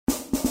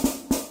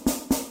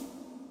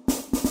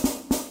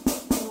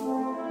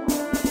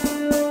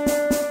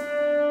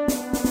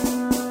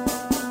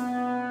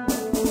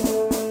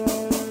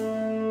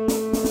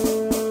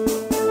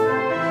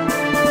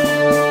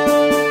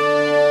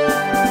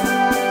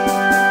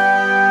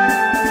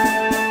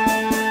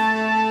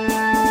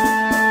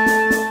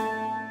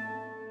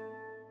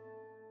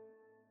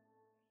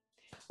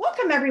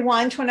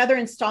everyone, to another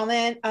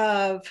installment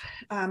of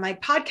my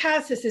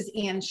podcast. This is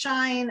Ann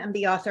Shine. I'm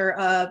the author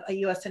of a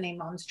USNA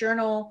Mom's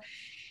Journal.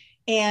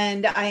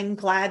 And I'm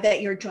glad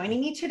that you're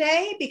joining me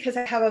today because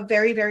I have a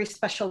very, very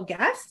special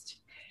guest,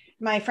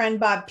 my friend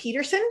Bob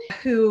Peterson,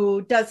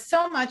 who does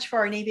so much for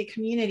our Navy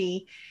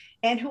community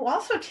and who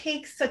also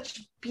takes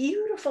such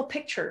beautiful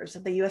pictures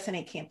of the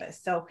USNA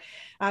campus. So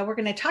we're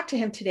going to talk to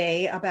him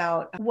today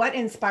about what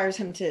inspires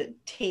him to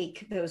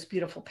take those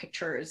beautiful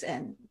pictures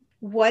and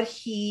what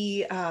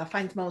he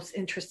finds most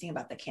interesting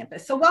about the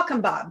campus. So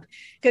welcome, Bob.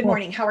 Good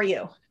morning. How are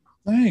you?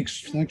 Thanks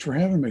for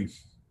having me.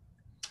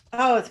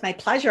 Oh, it's my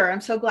pleasure. I'm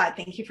so glad.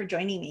 Thank you for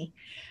joining me.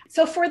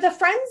 So for the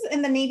friends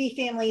in the Navy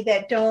family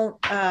that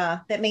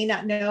that may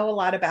not know a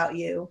lot about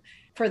you,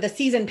 for the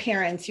seasoned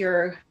parents,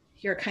 you're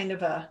kind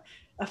of a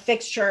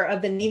fixture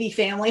of the Navy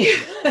family,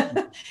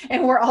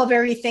 and we're all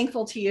very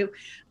thankful to you.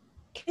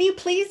 Can you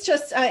please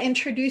just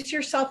introduce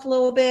yourself a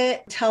little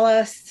bit, tell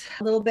us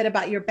a little bit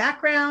about your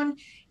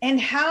background and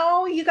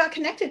how you got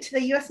connected to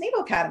the U.S.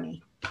 Naval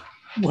Academy?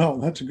 Well,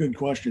 that's a good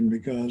question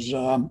because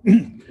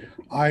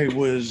I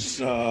was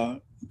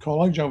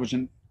college. I was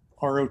in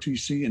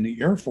ROTC in the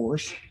Air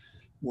Force,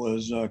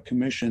 was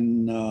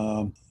commissioned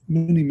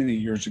many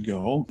years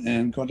ago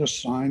and got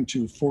assigned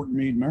to Fort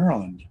Meade,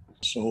 Maryland.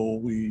 So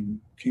we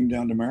came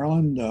down to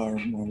Maryland,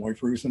 my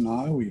wife Ruth and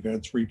I. We've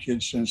had 3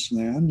 kids since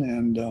then,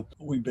 and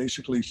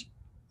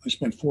I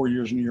spent 4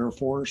 years in the Air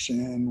Force,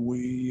 and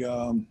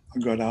I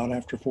got out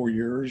after 4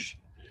 years,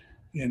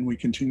 and we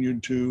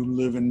continued to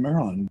live in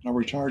Maryland. I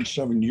retired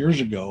 7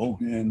 years ago,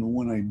 and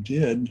when I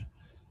did,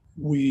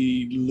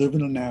 we live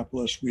in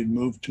Annapolis. We had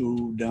moved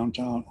to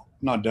downtown,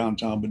 not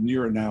downtown, but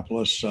near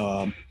Annapolis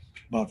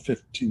about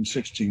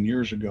 16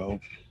 years ago.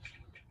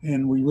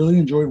 And we really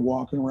enjoyed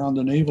walking around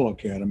the Naval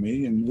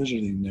Academy and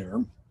visiting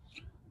there.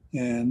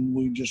 And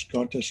we just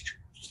got to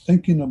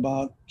thinking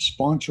about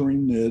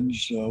sponsoring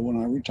NIDS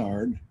when I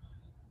retired,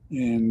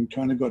 and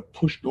kind of got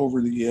pushed over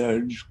the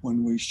edge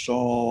when we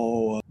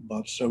saw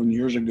about 7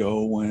 years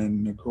ago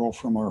when a girl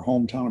from our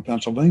hometown of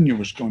Pennsylvania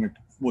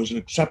was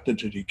accepted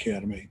to the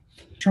academy.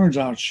 Turns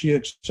out she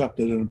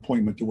accepted an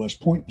appointment to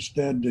West Point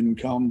instead, didn't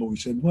come, but we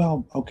said,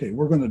 well, okay,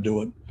 we're going to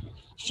do it.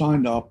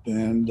 Signed up,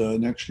 and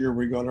next year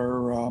we got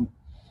our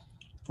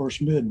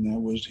first mid,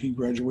 and he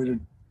graduated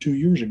 2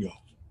 years ago.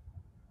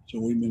 So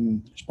we've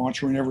been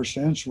sponsoring ever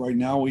since. Right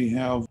now we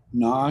have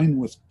 9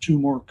 with 2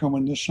 more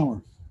coming this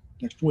summer,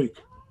 next week.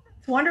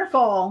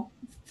 Wonderful.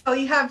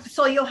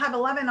 So you'll have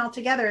 11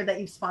 altogether that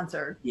you've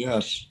sponsored.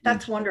 Yes.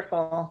 That's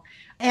wonderful.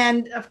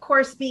 And of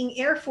course, being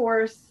Air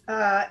Force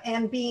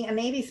and being a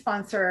Navy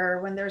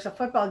sponsor, when there's a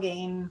football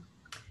game,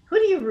 who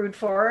do you root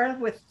for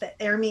with the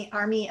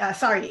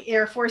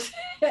Air Force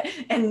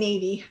and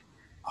Navy?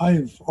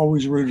 I've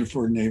always rooted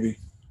for Navy.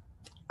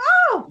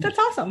 Oh, that's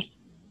awesome.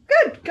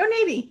 Good. Go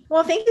Navy.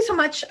 Well, thank you so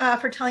much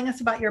for telling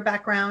us about your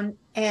background.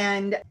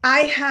 And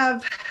I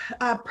have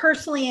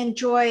personally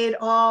enjoyed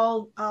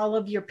all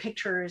of your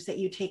pictures that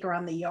you take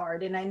around the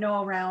yard. And I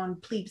know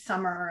around plebe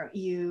summer,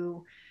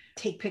 you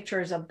take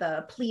pictures of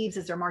the plebes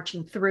as they're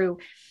marching through.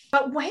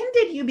 But when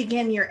did you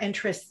begin your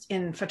interest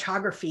in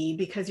photography?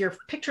 Because your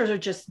pictures are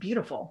just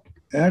beautiful.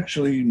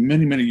 Actually,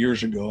 many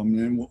years ago. I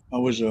mean, I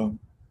was a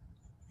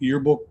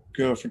yearbook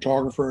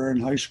photographer in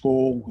high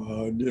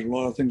school. Did a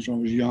lot of things when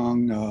I was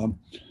young.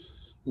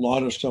 A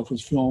lot of stuff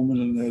with film,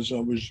 and as I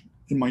was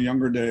in my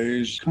younger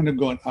days, kind of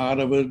got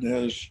out of it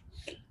as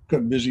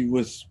got busy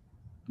with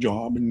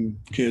job and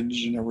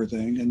kids and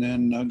everything, and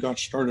then got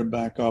started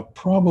back up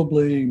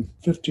probably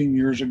 15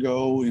 years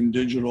ago in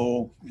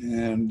digital,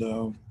 and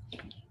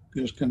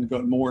just kind of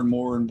got more and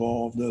more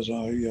involved as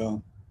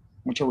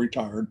once I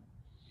retired.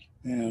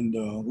 And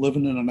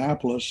living in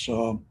Annapolis,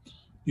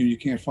 you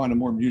can't find a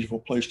more beautiful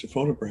place to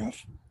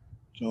photograph.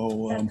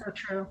 So that's so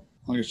true.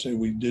 Like I say,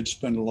 we did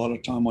spend a lot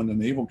of time on the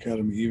Naval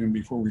Academy even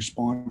before we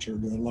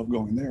sponsored. I love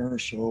going there,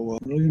 so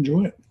I really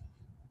enjoy it.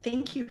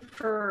 Thank you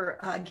for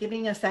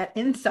giving us that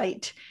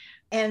insight.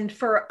 And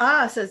for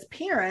us as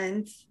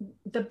parents,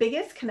 the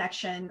biggest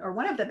connection, or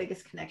one of the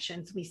biggest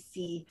connections we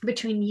see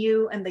between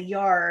you and the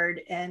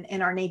yard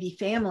and our Navy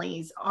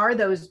families are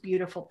those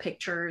beautiful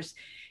pictures.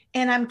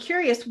 And I'm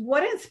curious,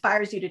 what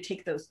inspires you to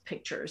take those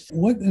pictures?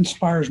 What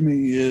inspires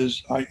me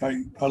is I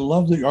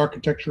love the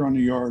architecture on the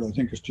yard. I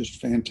think it's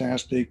just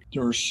fantastic.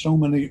 There are so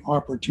many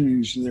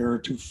opportunities there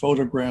to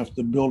photograph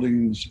the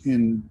buildings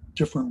in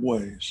different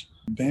ways.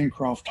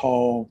 Bancroft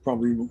Hall,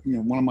 probably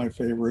one of my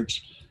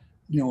favorites.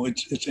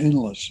 It's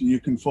endless.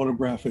 You can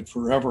photograph it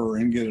forever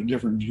and get a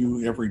different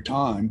view every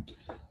time,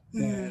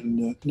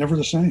 and never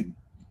the same.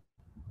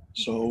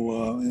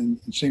 So,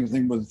 and same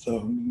thing with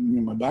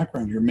my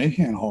background here,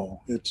 Mahan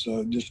Hall. It's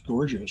just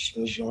gorgeous,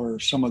 as are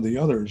some of the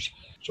others.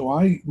 So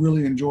I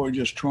really enjoy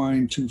just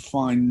trying to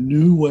find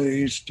new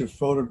ways to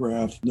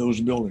photograph those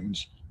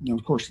buildings. And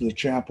of course, the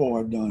chapel,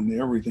 I've done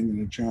everything in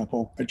the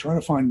chapel. I try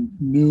to find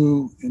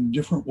new and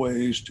different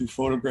ways to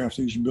photograph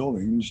these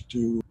buildings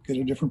to get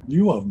a different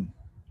view of them.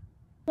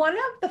 One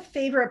of the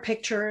favorite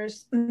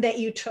pictures that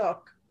you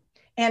took,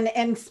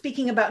 And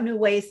speaking about new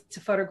ways to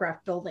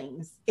photograph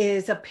buildings,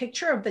 is a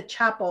picture of the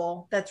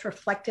chapel that's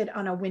reflected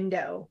on a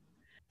window.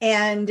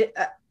 And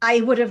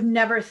I would have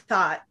never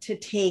thought to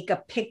take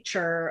a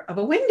picture of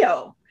a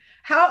window.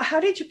 How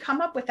did you come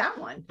up with that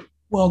one?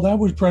 Well, that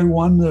was probably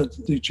one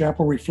that the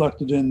chapel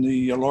reflected in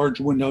the large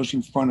windows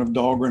in front of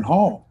Dahlgren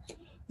Hall.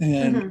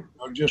 And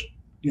just,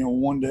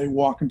 one day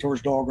walking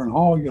towards Dahlgren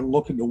Hall, you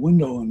look at the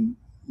window and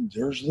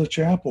there's the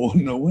chapel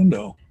in the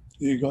window.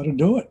 You got to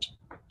do it.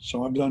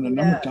 So I've done it a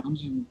number of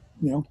times,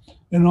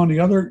 and on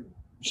the other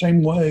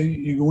same way,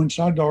 you go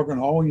inside Dahlgren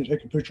Hall and you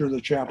take a picture of the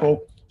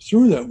chapel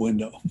through that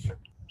window.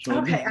 So,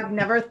 okay, I've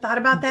never thought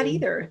about that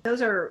either.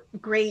 Those are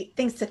great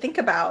things to think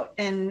about,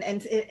 and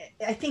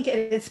I think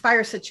it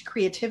inspires such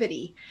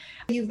creativity.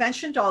 You've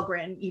mentioned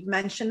Dahlgren, you've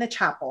mentioned the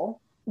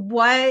chapel.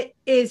 What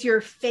is your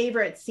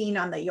favorite scene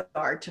on the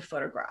yard to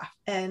photograph?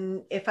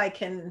 And if I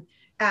can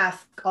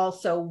ask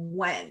also,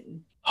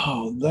 when?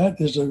 Oh,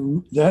 that is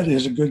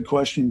a good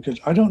question, because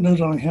I don't know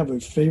that I have a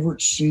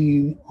favorite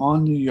scene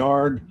on the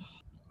yard.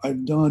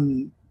 I've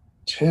done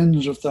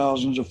tens of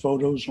thousands of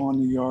photos on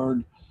the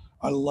yard.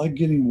 I like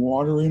getting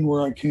water in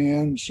where I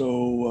can.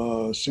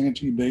 So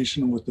Santee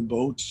Basin with the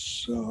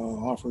boats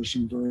offers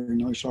some very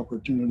nice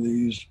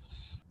opportunities.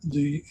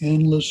 The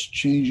endless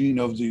changing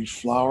of the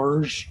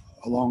flowers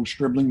along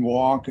Stribling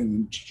Walk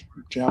and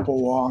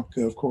Chapel Walk,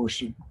 of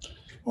course,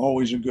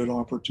 always a good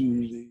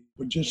opportunity.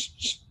 But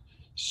just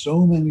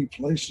so many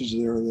places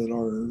there that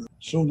are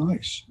so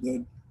nice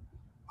that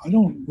I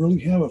don't really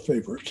have a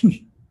favorite.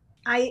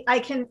 I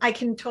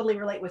can totally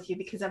relate with you,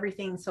 because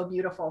everything's so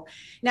beautiful.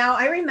 Now,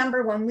 I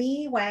remember when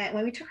we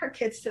took our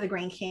kids to the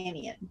Grand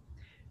Canyon,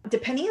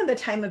 depending on the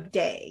time of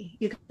day,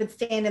 you could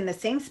stand in the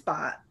same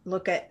spot,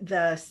 look at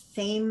the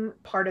same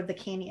part of the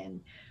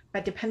canyon,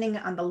 but depending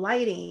on the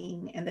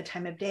lighting and the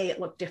time of day, it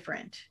looked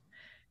different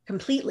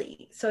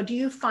completely. So do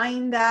you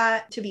find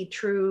that to be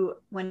true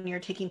when you're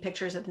taking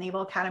pictures at the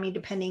Naval Academy,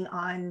 depending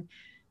on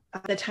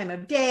the time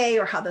of day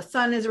or how the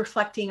sun is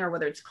reflecting or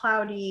whether it's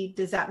cloudy?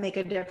 Does that make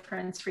a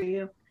difference for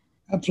you?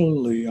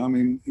 Absolutely. I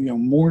mean,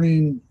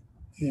 morning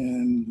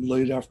and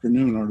late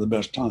afternoon are the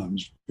best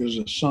times because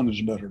the sun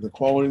is better. The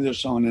quality of the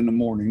sun in the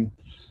morning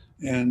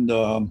and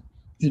in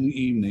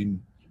the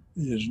evening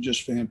is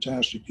just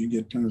fantastic. You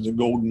get kind of the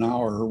golden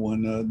hour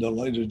when the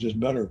light is just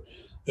better.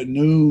 At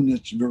noon,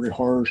 it's very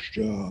harsh,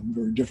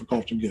 very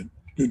difficult to get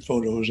good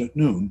photos at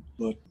noon,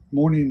 but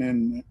morning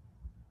and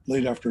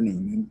late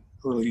afternoon and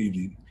early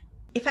evening.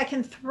 If I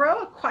can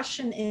throw a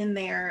question in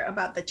there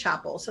about the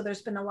chapel. So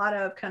there's been a lot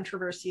of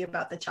controversy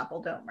about the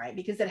chapel dome, right?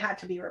 Because it had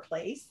to be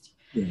replaced.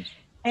 Yes.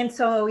 And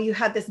so you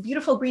had this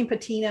beautiful green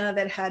patina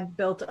that had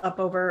built up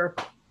over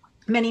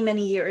many,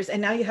 many years.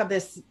 And now you have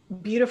this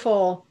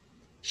beautiful,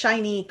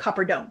 shiny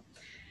copper dome.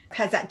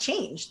 Has that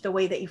changed the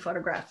way that you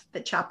photograph the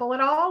chapel at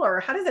all?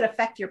 Or how does it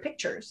affect your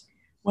pictures?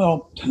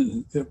 Well,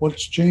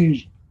 what's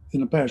changed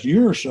in the past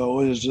year or so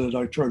is that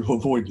I try to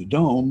avoid the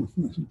dome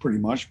pretty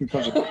much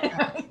because of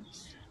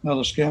now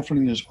the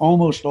scaffolding is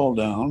almost all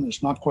down.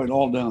 It's not quite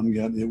all down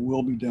yet. It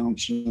will be down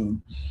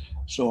soon.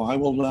 So I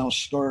will now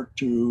start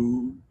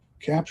to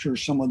capture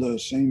some of the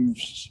same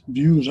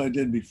views I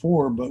did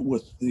before, but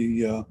with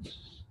the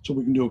so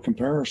we can do a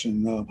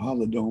comparison of how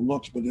the dome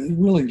looks. But it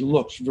really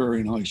looks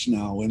very nice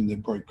now in the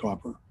bright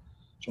copper.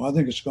 So I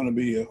think it's going to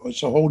be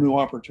it's a whole new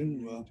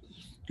opportunity to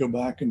go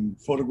back and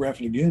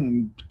photograph it again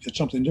and get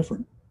something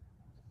different.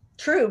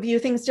 True, view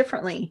things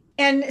differently.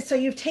 And so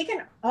you've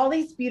taken all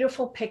these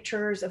beautiful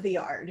pictures of the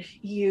yard.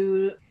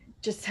 You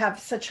just have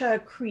such a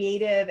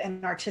creative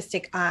and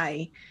artistic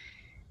eye.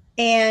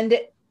 And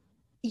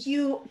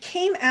you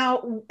came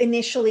out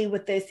initially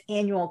with this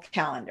annual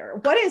calendar.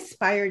 What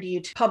inspired you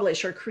to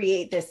publish or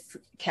create this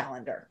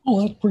calendar? Oh,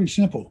 that's pretty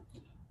simple.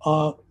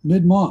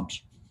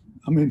 Mid-moms.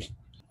 I mean,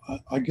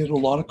 I get a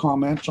lot of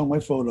comments on my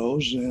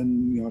photos,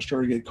 and I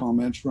started to get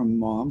comments from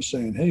moms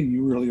saying, "Hey,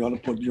 you really ought to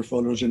put your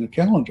photos in a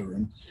calendar."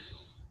 And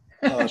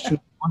so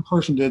one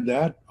person did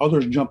that.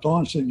 Others jumped on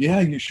and said,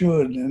 "Yeah, you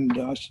should." And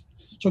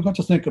so I got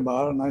to think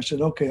about it, and I said,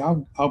 "Okay,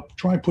 I'll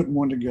try putting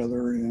one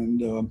together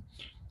and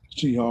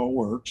see how it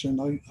works."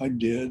 And I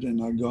did,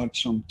 and I got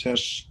some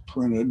tests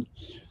printed,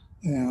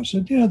 and I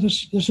said, "Yeah,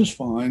 this is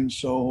fine."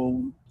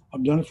 So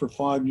I've done it for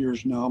 5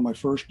 years now. My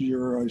first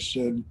year, I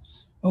said,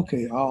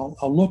 "Okay, I'll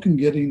look in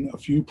getting a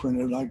few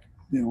printed."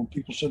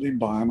 People said they'd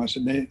buy them. I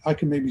said, I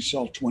can maybe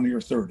sell 20 or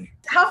 30.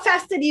 How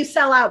fast did you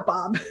sell out,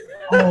 Bob?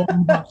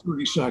 About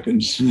 30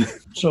 seconds.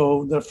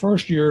 So the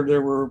first year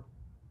there were,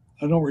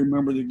 I don't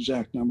remember the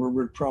exact number,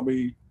 but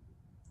probably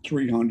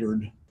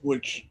 300,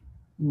 which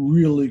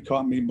really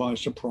caught me by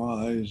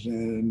surprise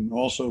and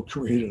also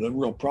created a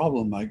real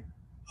problem. Like,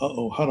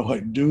 how do I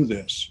do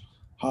this?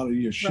 How do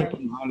you ship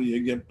them? How do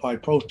you get by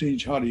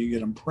postage? How do you get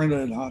them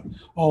printed?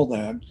 All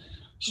that.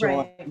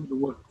 So I had to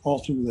work all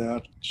through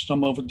that.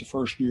 Some of it the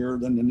first year,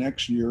 then the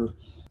next year,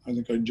 I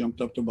think I jumped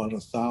up to about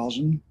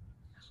 1,000.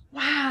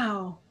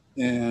 Wow.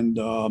 And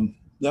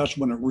that's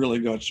when it really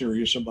got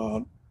serious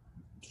about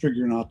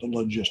figuring out the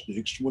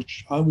logistics,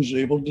 which I was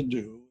able to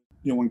do.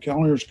 when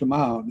calendars come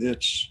out,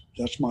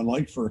 that's my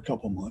life for a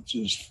couple months,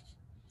 is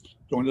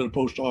going to the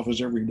post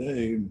office every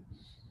day and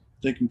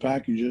taking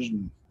packages,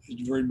 and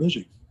it's very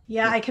busy.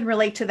 Yeah, I can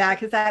relate to that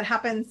because that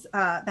happens.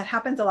 That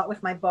happens a lot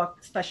with my book,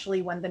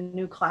 especially when the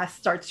new class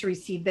starts to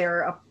receive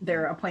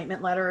their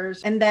appointment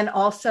letters, and then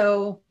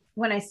also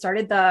when I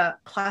started the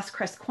Class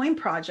Crest Coin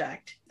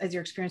Project. As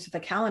your experience with the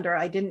calendar,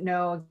 I didn't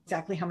know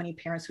exactly how many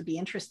parents would be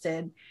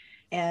interested,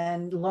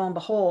 and lo and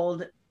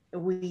behold,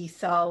 we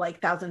sell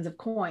like thousands of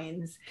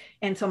coins.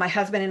 And so my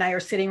husband and I are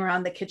sitting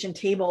around the kitchen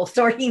table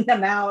sorting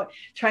them out,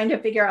 trying to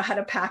figure out how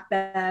to pack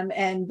them,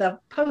 and the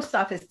post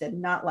office did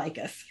not like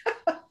us.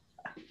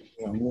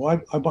 Yeah,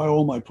 well, I buy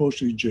all my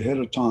postage ahead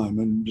of time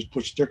and just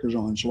put stickers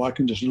on, so I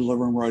can just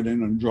deliver them right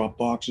in and drop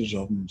boxes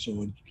of them.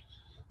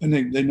 And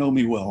they know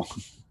me well.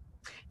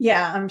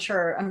 Yeah, I'm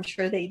sure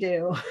they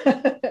do.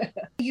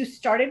 You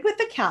started with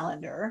the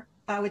calendar,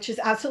 which is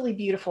absolutely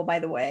beautiful, by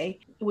the way.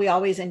 We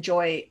always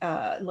enjoy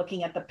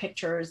looking at the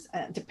pictures,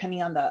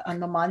 depending on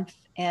the month,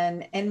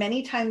 and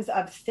many times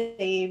I've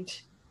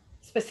saved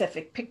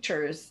specific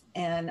pictures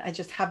and I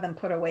just have them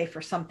put away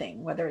for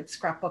something, whether it's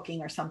scrapbooking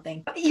or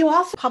something. But you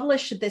also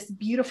published this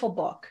beautiful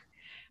book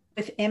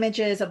with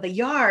images of the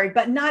yard,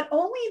 but not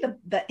only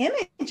the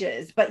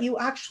images, but you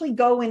actually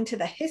go into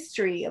the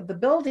history of the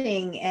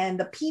building and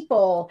the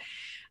people.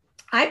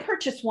 I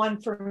purchased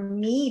one for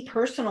me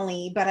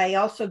personally, but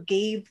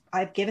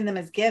I've given them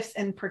as gifts.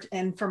 And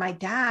for my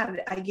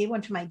dad, I gave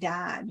one to my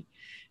dad,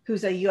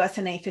 who's a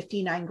USNA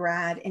 59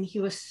 grad. And he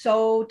was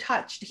so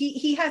touched.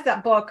 He has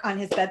that book on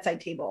his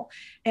bedside table,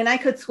 and I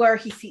could swear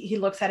he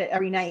looks at it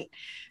every night.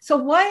 So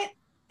what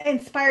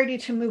inspired you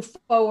to move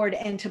forward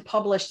and to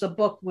publish the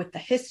book with the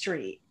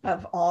history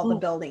of all the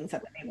buildings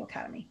at the Naval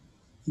Academy?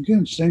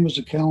 Again, same as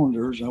the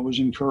calendars, I was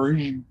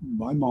encouraged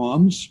by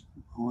moms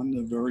on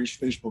the various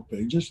Facebook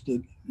pages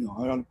that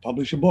I ought to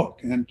publish a book,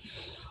 and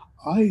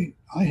I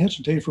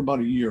hesitated for about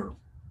a year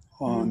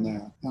on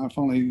that. And I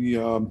finally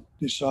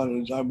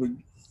decided I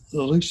would at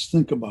least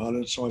think about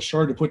it. So I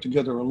started to put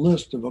together a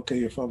list of,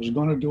 okay, if I was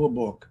going to do a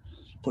book,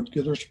 put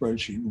together a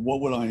spreadsheet, what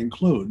would I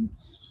include?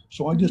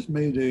 So I just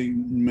made a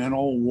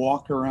mental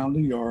walk around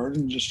the yard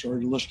and just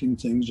started listing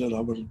things that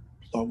I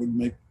thought would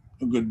make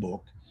a good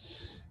book.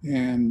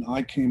 And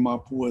I came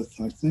up with,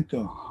 I think,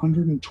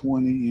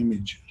 120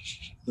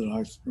 images that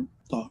I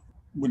thought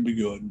would be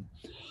good.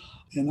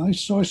 And I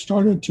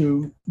started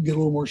to get a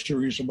little more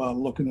serious about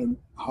looking at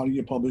how do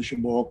you publish a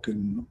book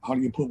and how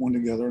do you put one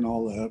together and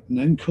all that. And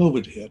then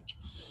COVID hit.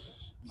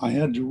 I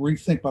had to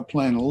rethink my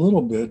plan a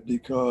little bit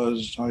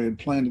because I had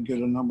planned to get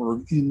a number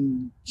of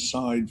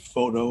inside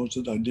photos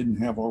that I didn't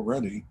have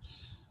already,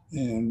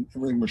 and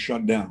everything was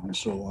shut down.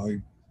 So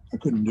I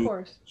couldn't do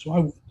it.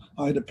 So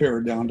I had to pare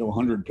it down to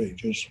 100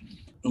 pages,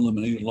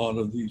 eliminate a lot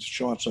of these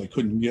shots I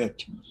couldn't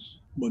get,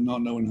 but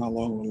not knowing how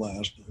long it would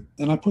last.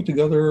 And I put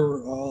together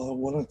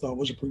what I thought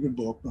was a pretty good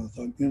book. I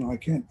thought, I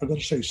got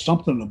to say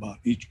something about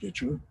each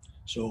picture.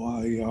 So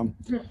I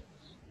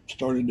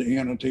started to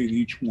annotate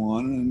each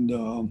one,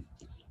 and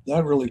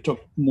that really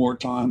took more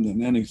time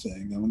than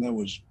anything. I mean, that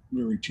was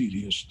very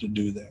tedious to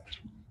do that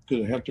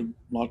because I have to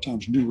a lot of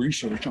times do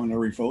research on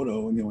every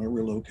photo and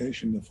every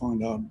location to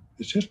find out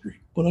its history.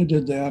 But I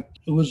did that.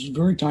 It was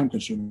very time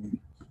consuming,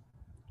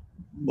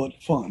 but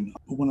fun.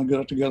 When I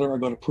got it together, I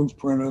got it proof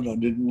printed. I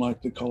didn't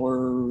like the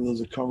color of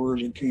the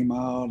covers that came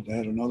out. I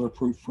had another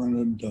proof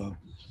printed,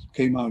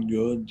 came out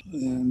good.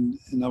 And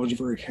I was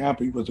very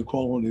happy with the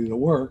quality of the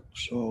work.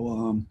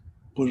 So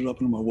put it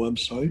up on my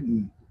website,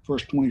 and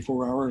first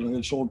 24 hours, I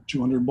had sold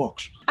 200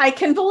 books. I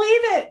can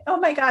believe it. Oh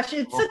my gosh.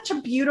 It's such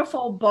a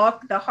beautiful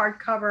book, the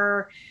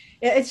hardcover.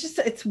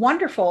 It's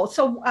wonderful.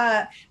 So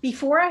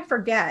before I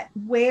forget,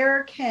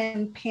 where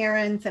can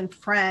parents and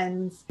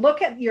friends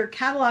look at your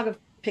catalog of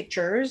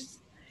pictures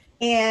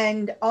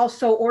and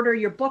also order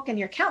your book and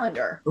your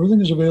calendar?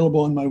 Everything is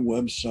available on my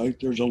website.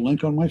 There's a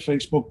link on my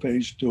Facebook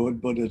page to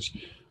it, but it's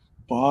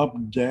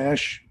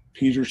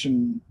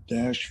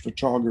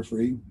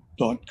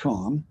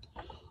bob-peterson-photography.com.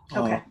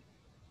 Okay.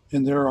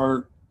 And there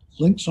are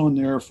links on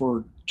there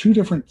for two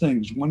different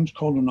things. One's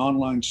called an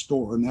online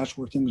store, and that's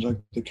where things like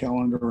the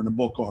calendar and the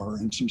book are,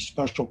 and some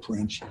special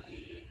prints.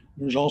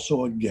 There's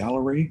also a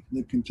gallery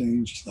that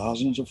contains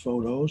thousands of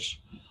photos.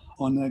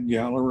 On that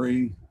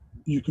gallery,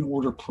 you can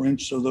order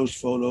prints of those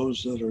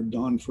photos that are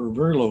done for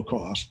very low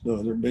cost.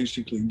 They're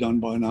basically done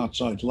by an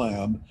outside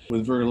lab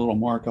with very little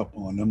markup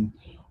on them.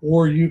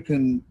 Or you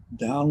can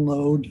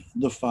download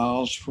the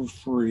files for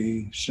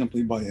free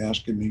simply by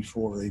asking me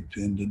for a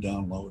pin to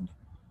download.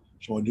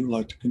 So I do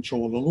like to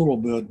control it a little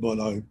bit, but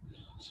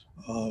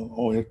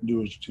all you have to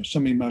do is just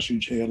send me a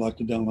message, hey, I'd like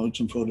to download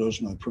some photos,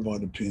 and I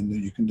provide a pin that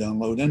you can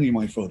download any of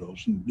my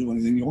photos and do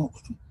anything you want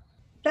with them.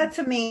 That's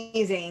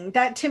amazing.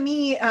 That to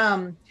me,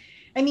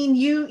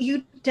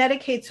 you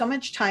dedicate so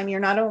much time. You're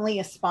not only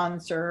a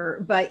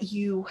sponsor, but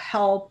you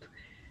help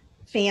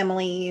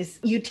families.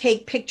 You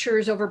take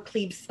pictures over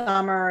Plebe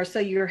Summer, so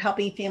you're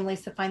helping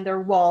families to find their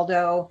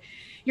Waldo.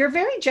 You're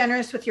very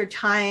generous with your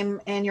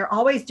time, and you're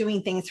always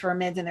doing things for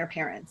kids and their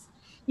parents.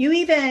 You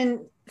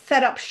even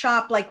set up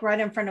shop like right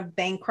in front of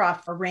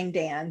Bancroft for ring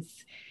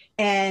dance.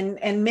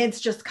 And mids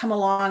just come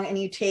along and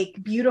you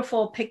take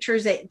beautiful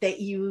pictures that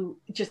you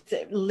just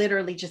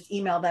literally just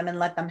email them and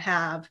let them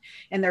have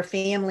and their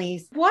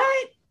families.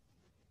 What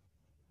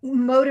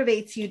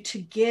motivates you to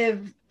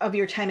give of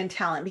your time and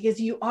talent?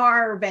 Because you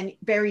are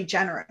very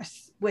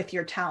generous with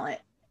your talent,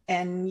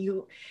 and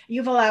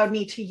you've allowed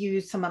me to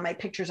use some of my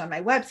pictures on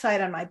my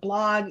website, on my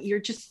blog. You're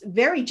just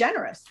very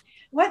generous.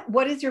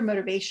 What is your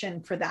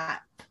motivation for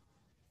that?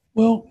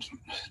 Well,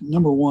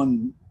 number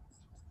one,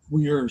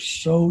 we are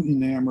so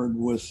enamored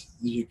with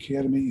the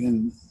Academy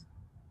and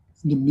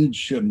the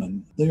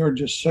midshipmen. They are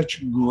just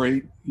such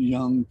great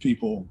young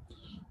people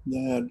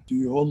that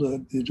feel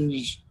that it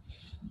is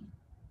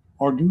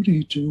our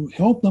duty to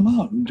help them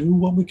out and do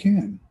what we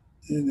can.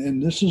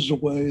 And this is a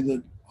way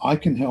that I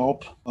can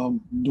help,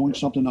 doing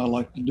something I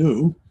like to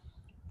do,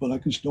 but I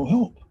can still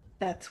help.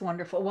 That's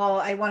wonderful. Well,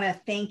 I want to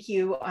thank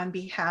you on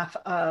behalf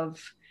of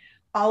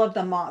all of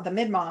the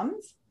mid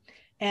moms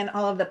and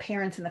all of the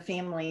parents and the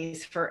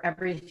families for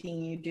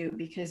everything you do,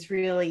 because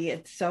really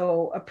it's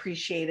so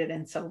appreciated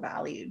and so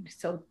valued.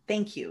 So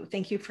thank you.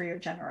 Thank you for your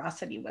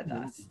generosity with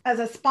us. As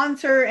a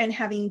sponsor and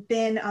having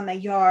been on the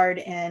yard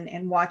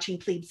and watching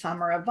Plebe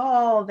Summer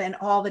evolve and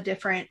all the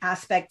different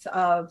aspects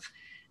of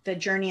the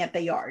journey at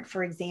the yard,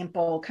 for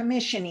example,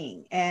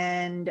 commissioning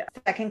and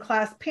second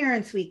class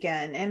parents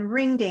weekend and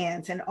ring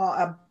dance and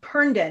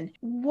Herndon,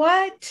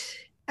 what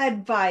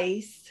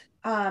advice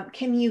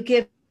can you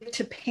give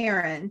to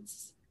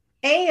parents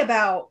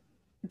about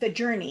the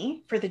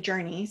journey,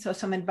 so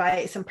some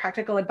advice, some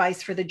practical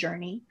advice for the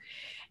journey,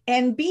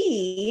 and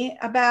B,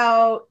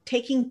 about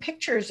taking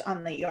pictures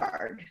on the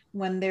yard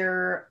when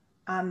they're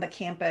on the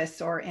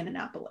campus or in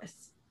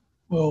Annapolis?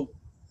 Well,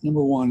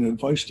 number one,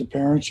 advice to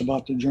parents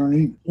about the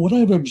journey. What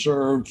I've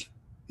observed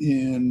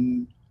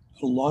in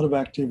a lot of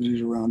activities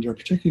around there,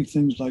 particularly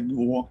things like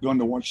going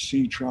to watch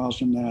sea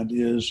trials and that,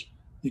 is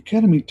the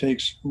Academy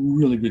takes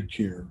really good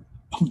care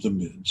of the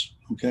mids,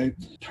 okay?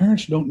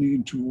 Parents don't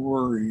need to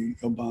worry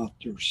about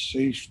their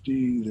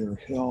safety, their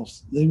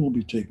health. They will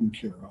be taken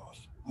care of.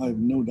 I have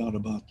no doubt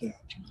about that.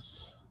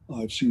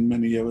 I've seen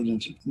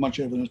much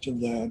evidence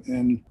of that,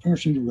 and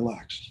parents need to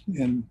relax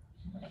and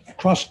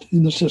trust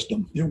in the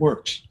system. It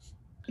works.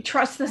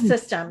 Trust the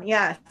system.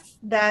 Yes,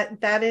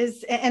 that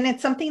is, and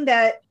it's something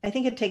that I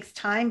think it takes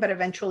time, but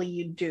eventually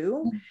you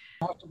do. You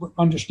have to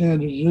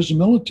understand that it is a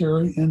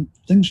military and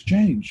things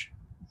change.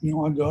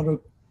 I got a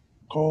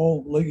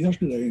call late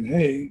yesterday and,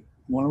 hey,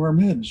 one of our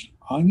mids,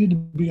 I need to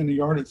be in the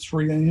yard at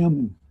 3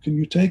 a.m. Can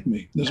you take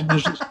me? This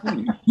is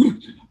funny.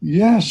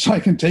 Yes, I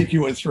can take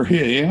you at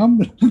 3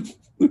 a.m.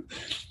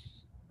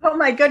 Oh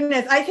my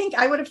goodness. I think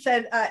I would have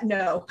said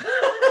no.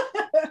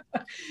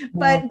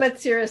 But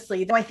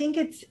seriously, I think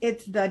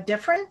it's the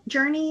different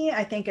journey.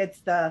 I think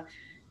it's the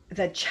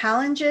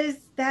challenges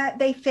that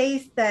they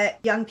face that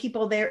young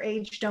people their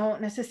age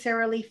don't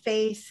necessarily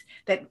face,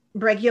 that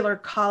regular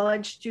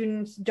college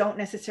students don't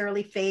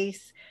necessarily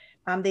face.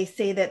 They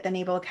say that the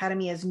Naval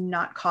Academy is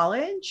not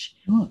college.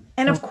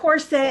 And of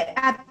course, that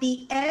at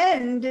the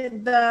end,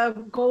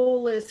 the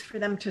goal is for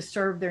them to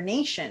serve their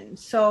nation.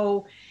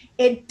 So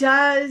it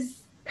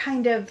does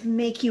kind of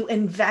make you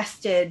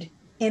invested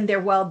in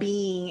their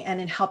well-being and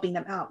in helping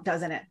them out,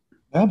 doesn't it?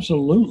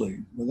 Absolutely,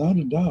 without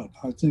a doubt.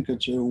 I think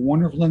it's a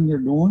wonderful thing they're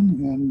doing,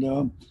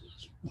 and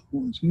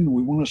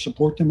we want to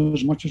support them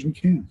as much as we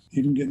can,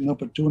 even getting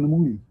up at 2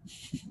 a.m.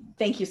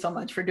 Thank you so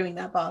much for doing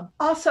that, Bob.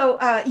 Also,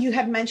 you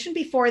had mentioned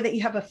before that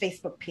you have a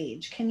Facebook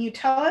page. Can you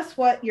tell us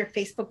what your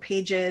Facebook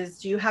page is?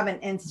 Do you have an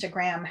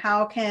Instagram?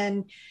 How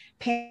can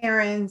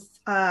parents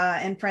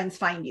and friends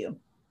find you?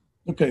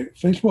 Okay,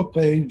 Facebook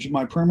page.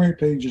 My primary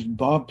page is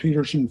Bob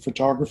Peterson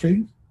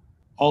Photography.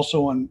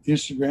 Also on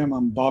Instagram,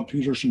 I'm Bob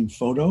Peterson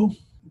Photo.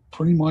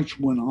 Pretty much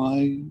when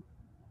I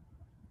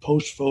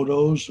post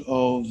photos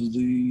of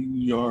the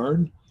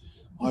yard,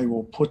 I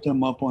will put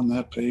them up on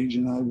that page,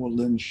 and I will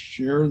then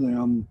share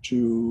them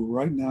to,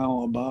 right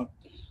now, about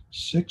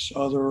 6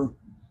 other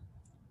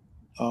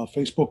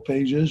Facebook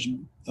pages,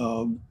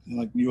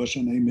 like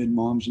USNA Mid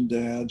Moms and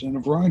Dads, and a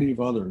variety of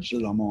others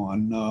that I'm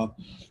on,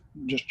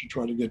 just to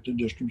try to get the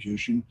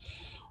distribution.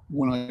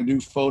 When I do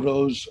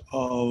photos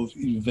of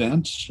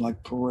events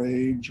like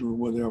parades or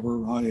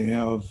whatever,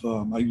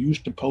 I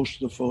used to post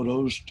the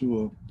photos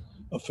to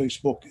a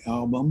Facebook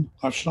album.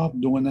 I've stopped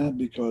doing that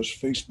because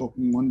Facebook,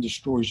 one,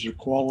 destroys the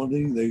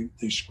quality.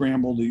 They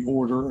scramble the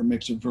order. It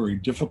makes it very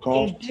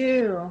difficult. They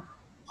do.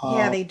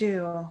 Yeah, they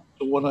do.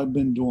 So what I've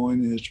been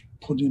doing is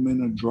put them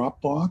in a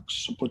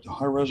Dropbox. I put the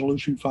high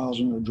resolution files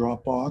in a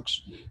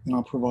Dropbox, and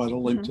I'll provide a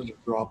link to the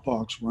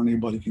Dropbox where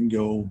anybody can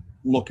go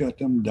look at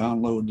them,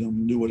 download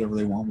them, do whatever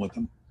they want with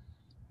them.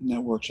 And that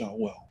works out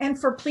well. And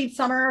for Plebe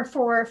Summer,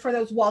 for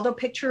those Waldo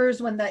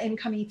pictures, when the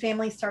incoming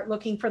families start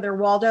looking for their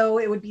Waldo,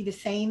 it would be the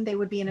same. They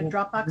would be in a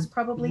Dropbox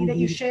probably that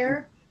you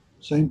share.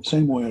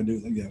 Same way I do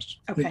that. Yes.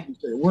 Okay.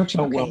 It works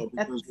out well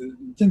because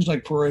things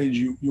like parades,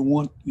 you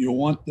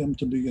want them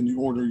to be in the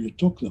order you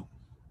took them,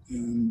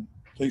 and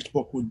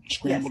Facebook would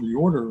scramble the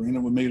order, and it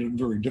would make it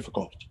very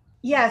difficult.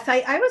 Yes,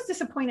 I was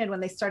disappointed when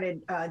they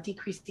started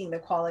decreasing the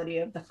quality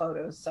of the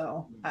photos.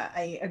 So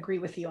I agree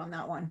with you on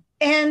that one.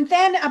 And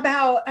then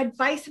about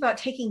advice about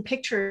taking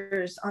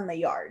pictures on the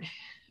yard.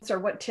 So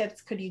what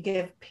tips could you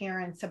give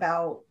parents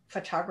about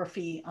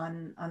photography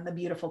on the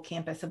beautiful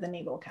campus of the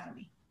Naval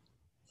Academy?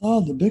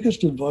 The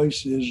biggest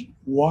advice is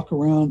walk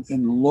around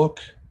and look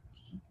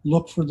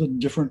for the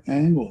different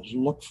angles.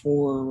 Look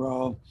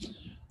for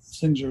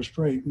things are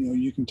straight. You know,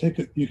 you can take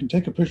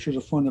a picture of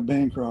the front of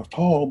Bancroft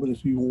Hall, but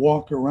if you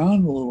walk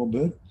around a little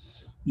bit,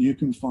 you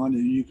can find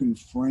that you can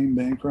frame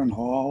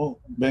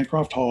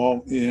Bancroft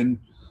Hall in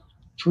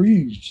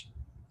trees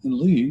and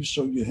leaves,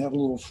 so you have a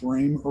little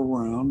frame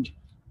around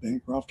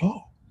Bancroft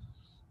Hall.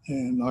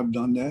 And I've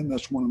done that, and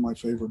that's one of my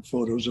favorite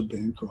photos of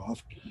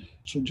Bancroft.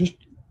 So just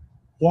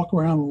walk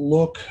around,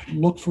 look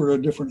for a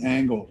different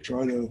angle.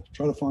 Try to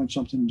find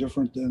something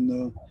different than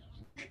the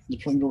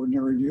plain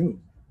ordinary view,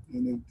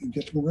 and it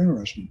gets more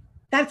interesting.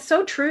 That's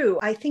so true.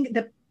 I think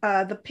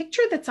the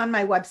picture that's on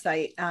my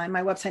website,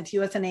 my website's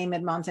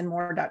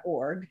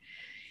usnamedmondsandmore.org,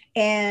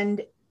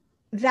 and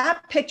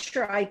that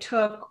picture I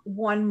took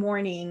one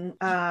morning.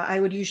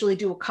 I would usually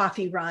do a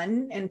coffee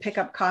run and pick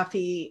up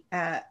coffee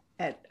at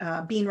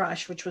Bean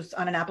Rush, which was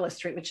on Annapolis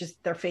Street, which is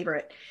their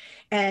favorite.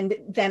 And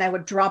then I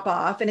would drop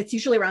off, and it's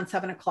usually around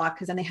 7 o'clock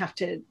because then they have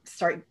to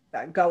start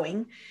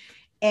going.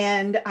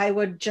 And I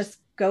would just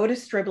go to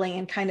Stribling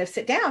and kind of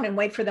sit down and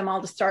wait for them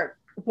all to start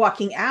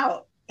walking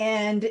out.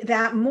 And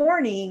that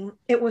morning,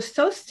 it was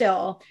so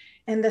still,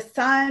 and the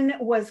sun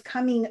was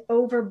coming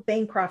over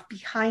Bancroft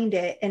behind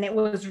it, and it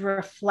was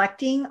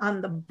reflecting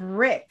on the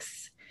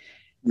bricks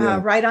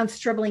right on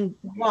Stribling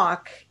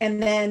Walk.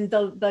 And then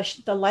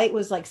the light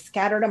was like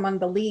scattered among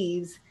the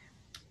leaves.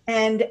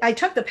 And I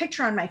took the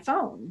picture on my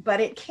phone, but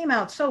it came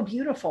out so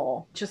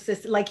beautiful. Just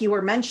this, like you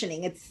were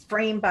mentioning, it's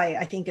framed by,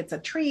 I think it's a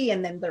tree,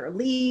 and then there are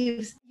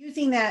leaves.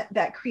 Using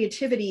that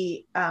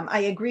creativity, I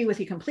agree with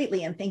you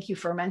completely. And thank you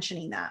for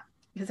mentioning that,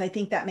 because I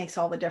think that makes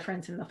all the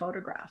difference in the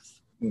photographs.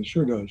 It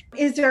sure does.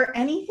 Is there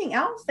anything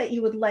else that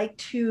you would like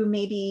to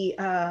maybe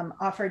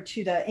offer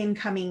to the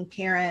incoming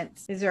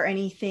parents? Is there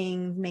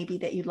anything maybe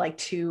that you'd like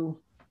to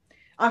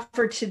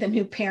offer to the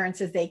new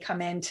parents as they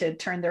come in to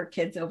turn their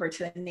kids over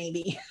to the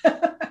Navy?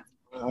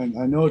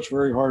 I know it's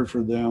very hard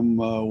for them.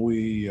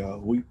 We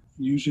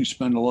usually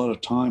spend a lot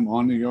of time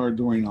on the yard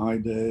during I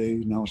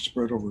Day. Now it's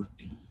spread over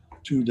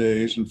 2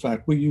 days. In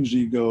fact, we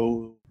usually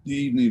go the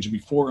evenings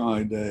before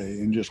I Day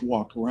and just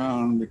walk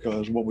around,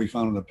 because what we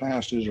found in the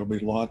past is there'll be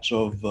lots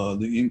of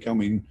the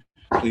incoming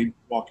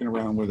walking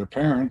around with their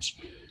parents,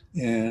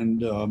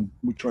 and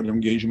we try to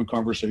engage them in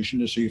conversation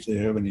to see if they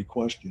have any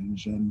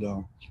questions. And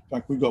in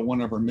fact, we got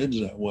one of our mids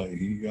that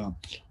way.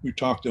 We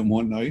talked to him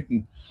one night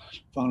and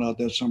found out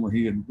that summer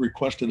he had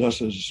requested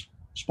us as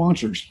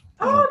sponsors.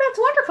 Oh, that's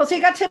wonderful. So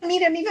you got to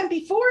meet him even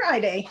before I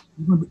Day.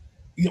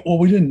 Well,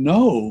 we didn't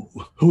know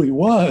who he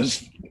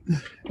was.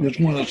 It's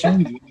one of those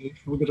things.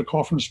 We get a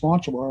call from the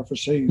sponsor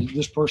office, hey,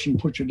 this person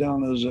put you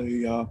down as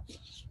a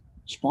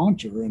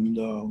sponsor, and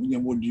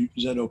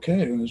is that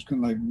okay? And it's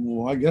kind of like,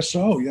 well, I guess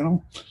so. We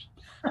haven't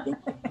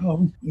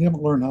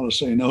learned how to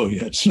say no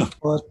yet. So,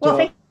 well,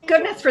 thank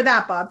goodness for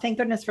that, Bob. Thank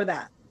goodness for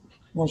that.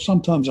 Well,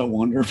 sometimes I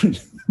wonder. 2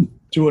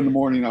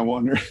 a.m, I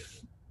wonder.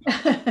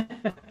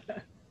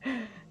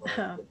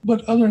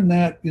 But other than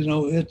that,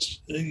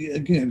 it's,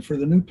 again, for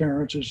the new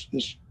parents,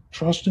 it's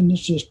trust in the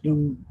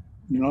system.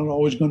 You're not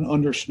always going to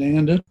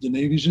understand it. The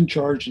Navy's in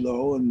charge,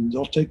 though, and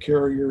they'll take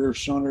care of your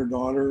son or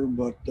daughter,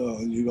 but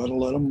you got to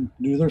let them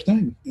do their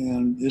thing.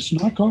 And it's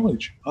not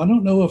college. I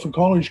don't know if a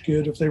college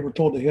kid, if they were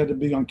told they had to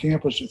be on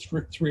campus at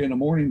 3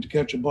 a.m. to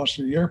catch a bus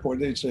to the airport,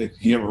 they'd say,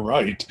 yeah, we're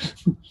right.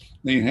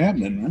 Ain't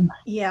happening, man.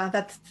 Yeah,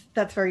 that's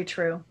very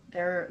true.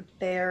 They're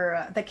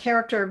the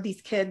character of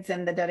these kids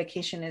and the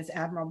dedication is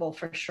admirable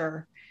for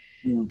sure.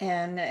 Yeah.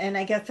 And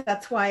I guess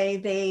that's why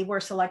they were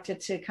selected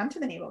to come to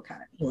the Naval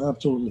Academy. Well,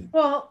 absolutely.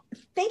 Well,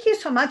 thank you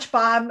so much,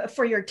 Bob,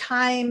 for your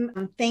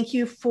time. Thank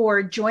you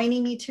for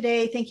joining me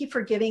today. Thank you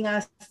for giving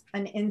us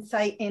an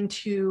insight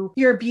into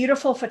your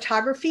beautiful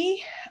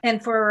photography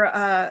and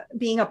for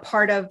being a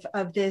part of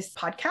this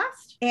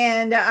podcast.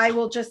 And I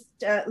will just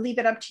leave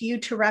it up to you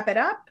to wrap it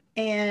up.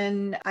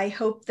 And I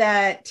hope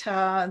that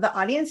the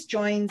audience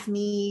joins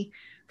me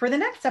for the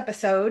next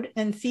episode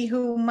and see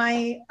who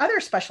my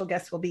other special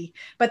guests will be.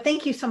 But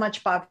thank you so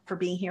much, Bob, for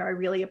being here. I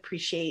really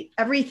appreciate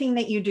everything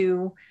that you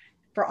do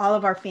for all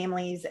of our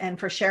families and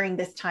for sharing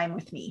this time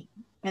with me.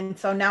 And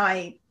so now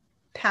I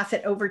pass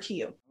it over to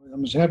you.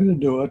 I'm just happy to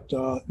do it.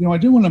 I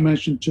do want to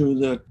mention too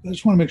that I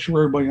just want to make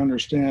sure everybody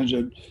understands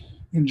that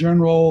in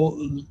general,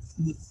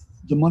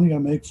 the money I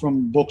make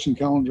from books and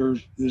calendars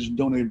is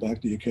donated back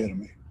to the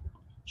Academy.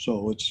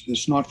 So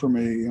it's not for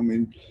me. I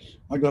mean,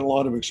 I got a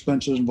lot of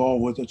expenses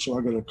involved with it, so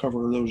I got to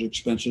cover those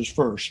expenses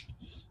first.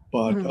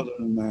 But other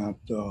than that,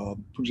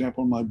 for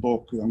example, in my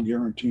book, I'm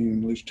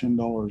guaranteeing at least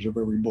 $10 of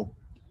every book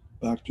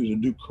back to the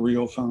Duke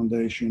Carrillo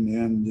Foundation,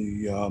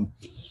 and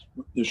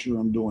this year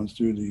I'm doing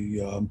through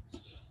the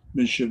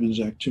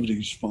Midshipmen's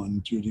Activities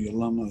Fund through the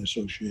Alumni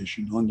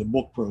Association on the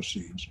book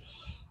proceeds.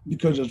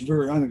 because I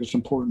think it's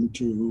important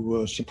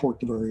to support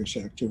the various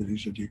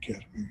activities of the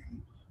Academy.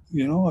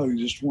 I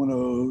just want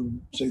to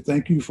say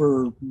thank you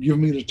for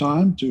giving me the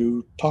time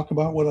to talk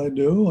about what I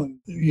do. And,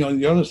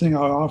 the other thing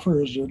I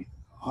offer is that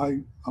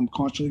I'm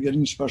constantly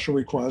getting special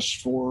requests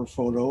for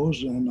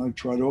photos, and I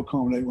try to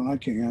accommodate when I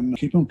can.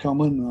 Keep them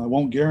coming. I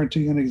won't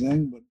guarantee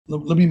anything, but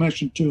let me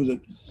mention too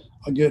that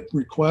I get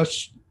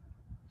requests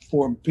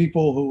for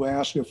people who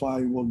ask if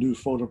I will do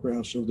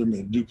photographs of their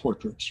mid, do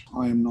portraits.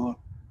 I am not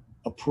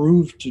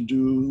approved to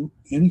do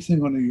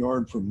anything on the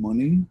yard for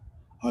money.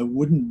 I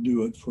wouldn't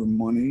do it for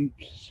money,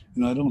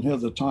 and I don't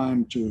have the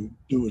time to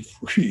do it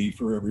free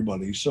for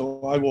everybody.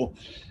 So I will.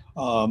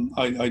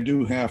 I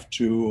do have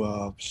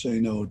to say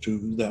no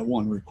to that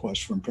one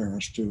request from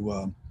parents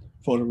to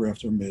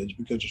photograph their mids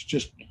because it's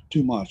just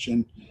too much.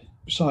 And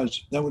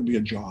besides, that would be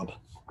a job.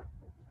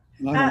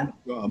 And I don't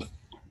want a job.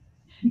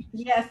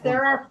 Yes,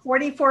 there are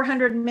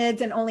 4,400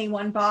 mids and only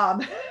one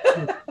Bob.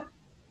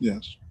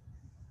 Yes.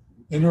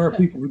 And there are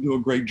people who do a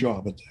great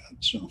job at that.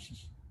 So.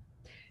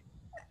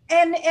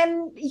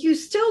 And you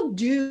still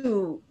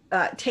do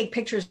take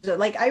pictures.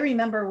 Like I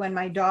remember when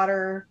my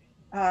daughter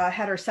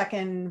had her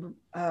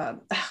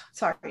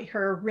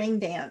her ring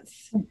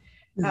dance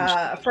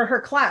for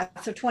her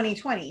class of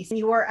 2020. So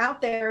you were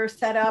out there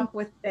set up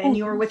and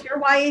you were with your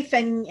wife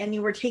and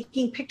you were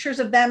taking pictures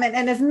of them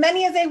and as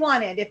many as they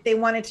wanted, if they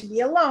wanted to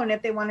be alone,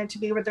 if they wanted to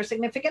be with their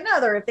significant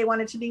other, if they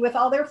wanted to be with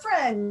all their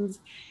friends.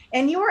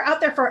 And you were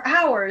out there for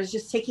hours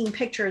just taking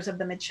pictures of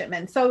the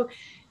midshipmen. So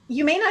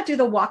you may not do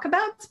the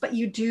walkabouts, but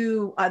you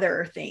do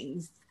other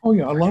things. Oh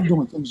yeah, I love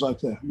doing things like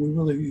that.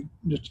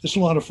 It's a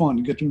lot of fun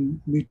to get to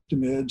meet the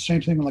mid.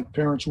 Same thing like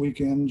parents'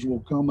 weekends.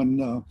 We'll come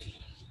and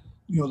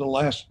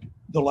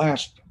the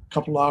last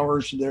couple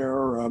hours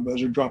there as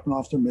they're dropping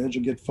off their mids,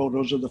 you get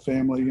photos of the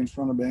family in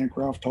front of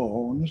Bancroft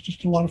Hall, and it's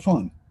just a lot of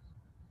fun.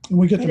 And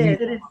we get to meet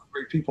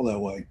great people that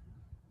way.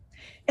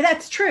 And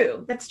that's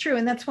true. That's true,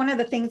 and that's one of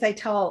the things I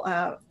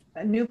tell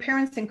new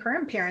parents and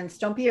current parents.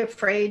 Don't be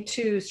afraid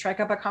to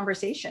strike up a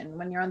conversation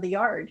when you're on the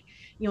yard.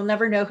 You'll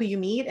never know who you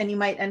meet, and you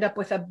might end up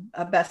with a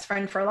best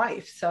friend for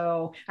life.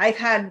 So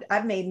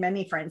I've made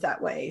many friends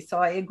that way. So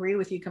I agree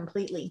with you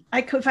completely.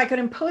 If I could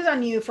impose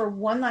on you for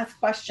one last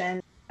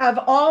question, of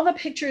all the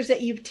pictures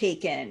that you've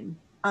taken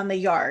on the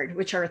yard,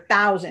 which are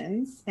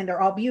thousands and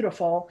they're all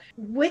beautiful,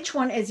 which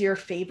one is your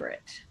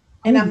favorite?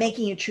 And I'm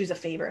making you choose a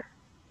favorite.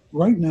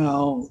 Right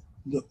now,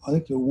 I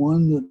think the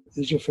one that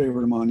is a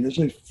favorite of mine is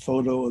a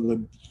photo of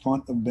the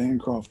front of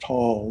Bancroft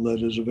Hall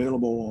that is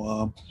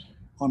available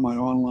on my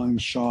online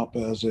shop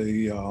as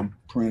a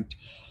print.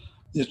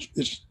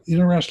 It's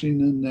interesting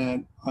in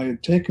that I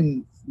had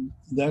taken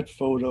that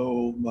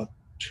photo about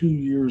 2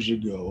 years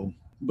ago,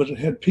 but it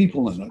had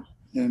people in it.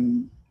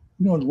 And,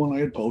 the one I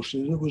had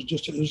posted, it was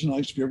a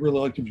nice view. I really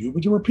liked the view,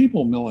 but there were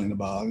people milling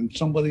about, and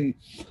somebody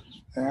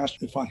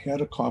asked if I had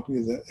a copy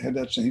of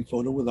that same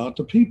photo without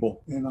the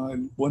people. And I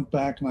went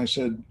back and I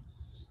said,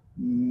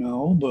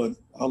 no, but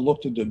I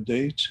looked at the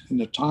date and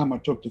the time I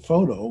took the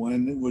photo,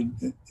 and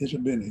it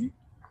had been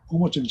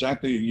almost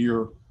exactly a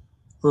year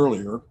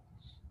earlier.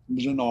 It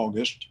was in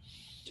August.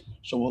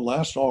 So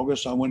last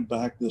August, I went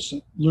back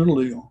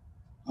literally,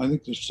 I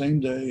think the same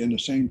day and the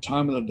same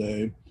time of the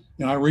day,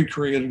 and I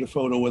recreated a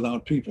photo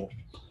without people.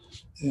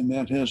 And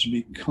that has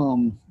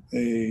become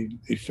a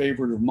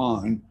favorite of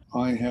mine.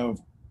 I have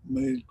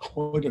made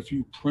quite a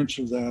few prints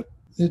of that.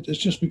 It's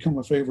just become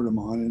a favorite of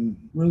mine and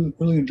really,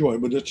 really enjoy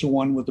it. But it's the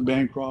one with the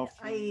Bancroft.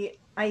 I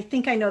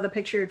think I know the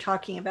picture you're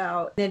talking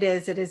about. It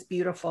is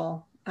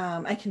beautiful.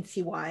 I can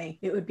see why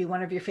it would be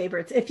one of your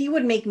favorites. If you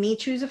would make me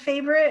choose a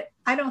favorite,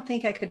 I don't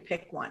think I could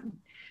pick one.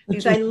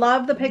 Because I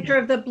love the picture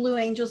of the Blue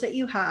Angels that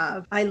you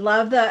have.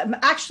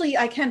 Actually,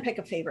 I can pick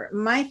a favorite.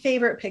 My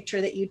favorite picture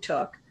that you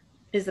took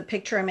is the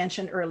picture I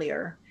mentioned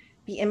earlier,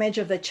 the image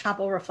of the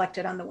chapel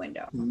reflected on the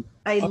window.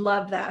 I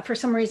love that. For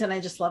some reason,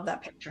 I just love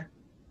that picture.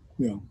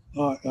 Yeah,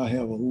 I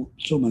have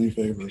so many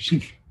favorites.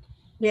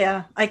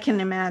 Yeah, I can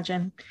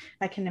imagine.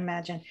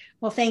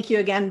 Well, thank you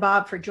again,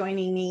 Bob, for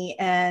joining me.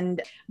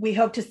 And we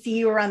hope to see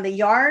you around the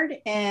yard.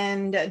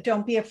 And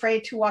don't be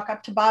afraid to walk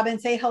up to Bob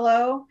and say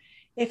hello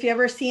if you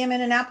ever see him in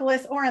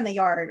Annapolis or in the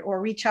yard,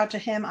 or reach out to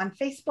him on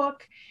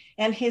Facebook.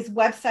 And his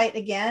website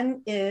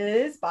again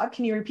is, Bob,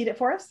 can you repeat it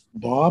for us?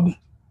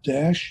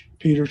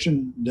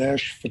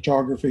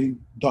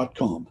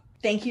 Bob-Peterson-photography.com.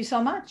 Thank you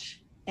so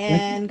much.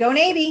 And go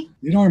Navy.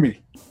 The Army.